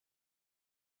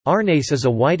Arneis is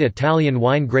a white Italian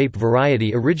wine grape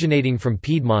variety originating from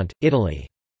Piedmont, Italy.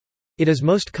 It is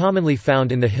most commonly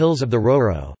found in the hills of the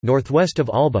Roro, northwest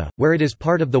of Alba, where it is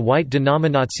part of the White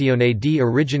Denominazione di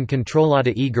Origine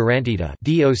Controllata e Garantita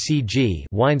 (DOCG)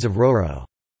 wines of Roro.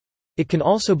 It can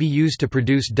also be used to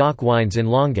produce DOC wines in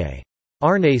Langhe.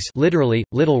 Arneis, literally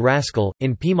little rascal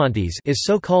in Piemontese, is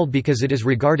so called because it is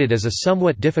regarded as a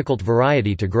somewhat difficult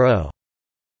variety to grow.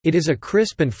 It is a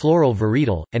crisp and floral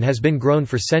varietal, and has been grown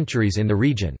for centuries in the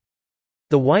region.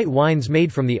 The white wines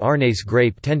made from the Arneis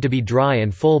grape tend to be dry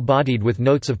and full-bodied with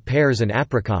notes of pears and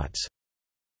apricots.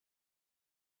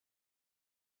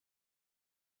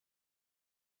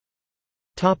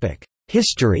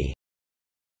 History.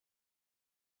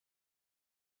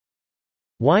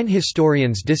 Wine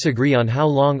historians disagree on how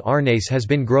long Arneis has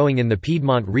been growing in the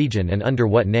Piedmont region and under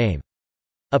what name.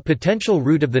 A potential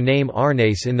root of the name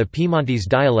Arneis in the Piemontese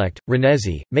dialect,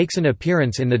 Renesi, makes an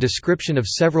appearance in the description of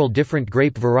several different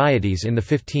grape varieties in the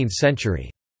 15th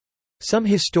century. Some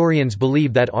historians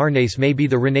believe that Arneis may be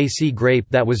the Renesi grape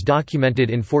that was documented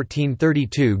in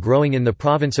 1432 growing in the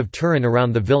province of Turin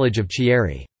around the village of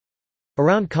Chieri.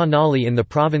 Around Canali in the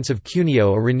province of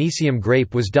Cuneo a Renesium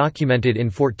grape was documented in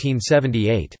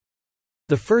 1478.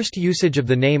 The first usage of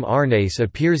the name Arneis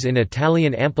appears in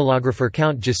Italian ampelographer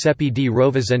Count Giuseppe di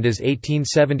Rovizenda's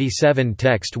 1877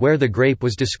 text where the grape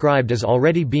was described as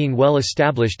already being well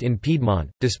established in Piedmont.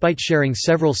 Despite sharing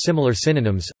several similar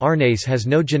synonyms, Arneis has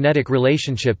no genetic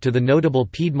relationship to the notable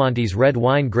Piedmontese red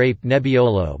wine grape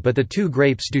Nebbiolo, but the two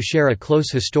grapes do share a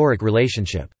close historic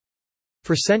relationship.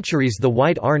 For centuries the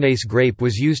white Arneis grape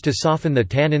was used to soften the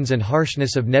tannins and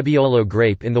harshness of Nebbiolo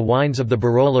grape in the wines of the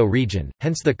Barolo region,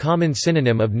 hence the common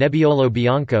synonym of Nebbiolo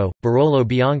Bianco, Barolo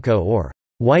Bianco or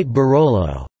white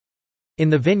Barolo. In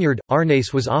the vineyard,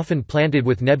 Arneis was often planted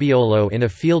with Nebbiolo in a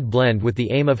field blend with the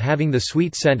aim of having the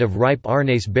sweet scent of ripe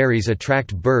Arneis berries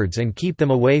attract birds and keep them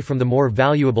away from the more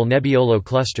valuable Nebbiolo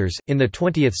clusters. In the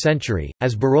 20th century,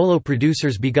 as Barolo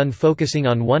producers begun focusing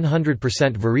on 100%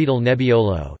 varietal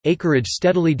Nebbiolo, acreage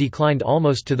steadily declined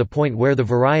almost to the point where the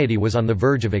variety was on the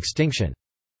verge of extinction.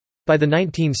 By the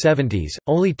 1970s,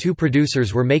 only two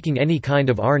producers were making any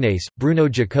kind of Arneis, Bruno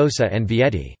Giacosa and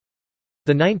Vietti.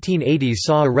 The 1980s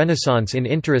saw a renaissance in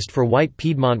interest for white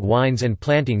Piedmont wines and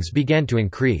plantings began to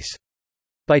increase.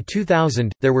 By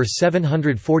 2000, there were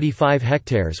 745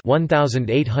 hectares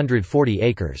 1,840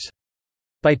 acres.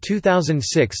 By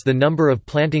 2006 the number of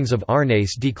plantings of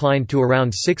Arneis declined to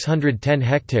around 610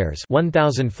 hectares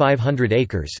 1,500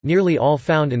 acres, nearly all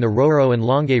found in the Roro and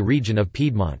Langhe region of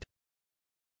Piedmont.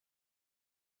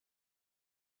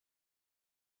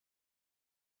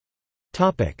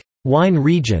 Wine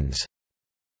regions.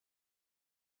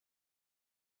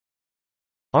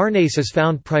 Arneis is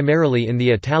found primarily in the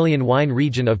Italian wine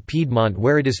region of Piedmont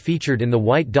where it is featured in the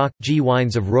white DOC-G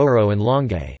wines of Roro and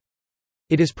Langhe.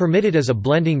 It is permitted as a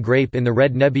blending grape in the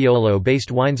red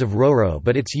Nebbiolo-based wines of Roro,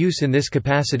 but its use in this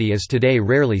capacity is today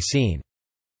rarely seen.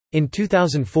 In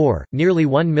 2004, nearly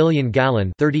 1 million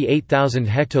gallon (38,000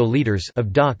 hectoliters)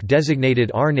 of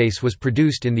DOC-designated Arneis was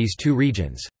produced in these two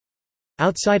regions.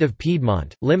 Outside of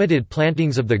Piedmont, limited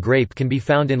plantings of the grape can be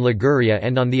found in Liguria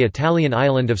and on the Italian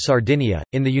island of Sardinia.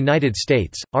 In the United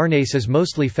States, Arneis is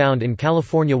mostly found in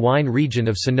California wine region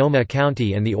of Sonoma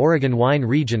County and the Oregon wine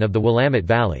region of the Willamette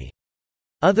Valley.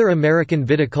 Other American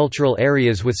viticultural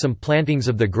areas with some plantings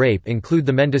of the grape include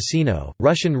the Mendocino,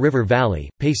 Russian River Valley,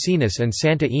 Pacenes and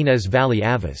Santa Ynez Valley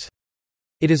Avas.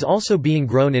 It is also being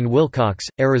grown in Wilcox,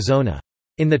 Arizona.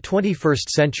 In the 21st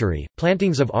century,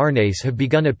 plantings of Arneis have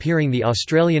begun appearing the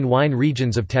Australian wine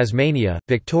regions of Tasmania,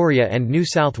 Victoria and New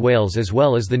South Wales as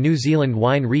well as the New Zealand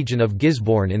wine region of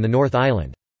Gisborne in the North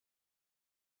Island.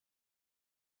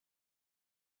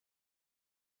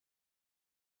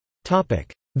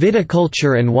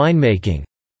 Viticulture and winemaking.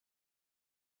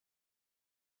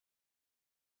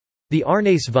 The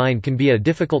Arneis vine can be a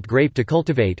difficult grape to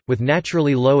cultivate, with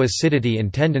naturally low acidity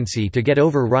and tendency to get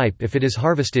over-ripe if it is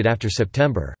harvested after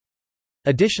September.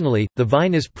 Additionally, the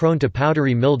vine is prone to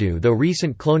powdery mildew, though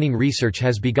recent cloning research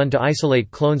has begun to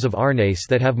isolate clones of Arneis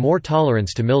that have more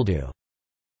tolerance to mildew.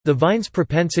 The vine's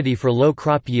propensity for low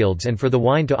crop yields and for the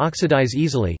wine to oxidize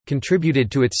easily, contributed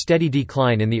to its steady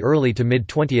decline in the early to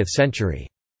mid-20th century.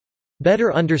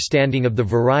 Better understanding of the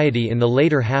variety in the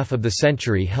later half of the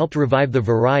century helped revive the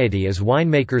variety as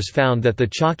winemakers found that the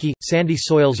chalky, sandy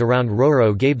soils around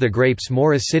Roro gave the grapes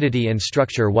more acidity and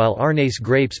structure while Arneis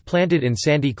grapes planted in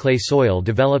sandy clay soil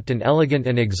developed an elegant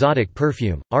and exotic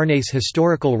perfume. Arneis'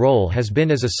 historical role has been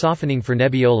as a softening for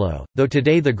Nebbiolo, though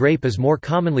today the grape is more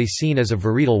commonly seen as a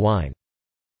varietal wine.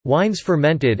 Wines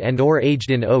fermented and/or aged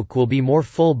in oak will be more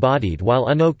full-bodied, while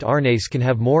unoaked Arneis can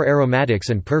have more aromatics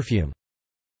and perfume.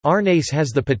 Arneis has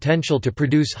the potential to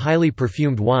produce highly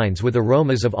perfumed wines with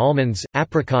aromas of almonds,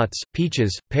 apricots,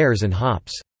 peaches, pears and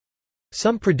hops.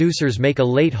 Some producers make a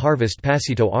late-harvest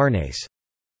Passito Arneis.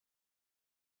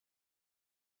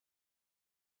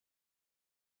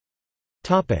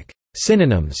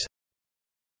 Synonyms.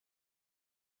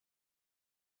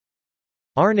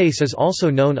 Arneis is also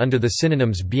known under the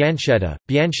synonyms Biancetta,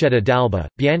 Biancetta d'Alba,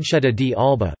 Biancetta di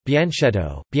Alba,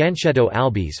 Biancetto, Biancetto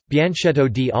albis,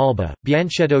 Biancetto di Alba,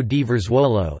 Biancetto di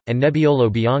Verzuolo, and Nebbiolo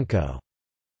bianco.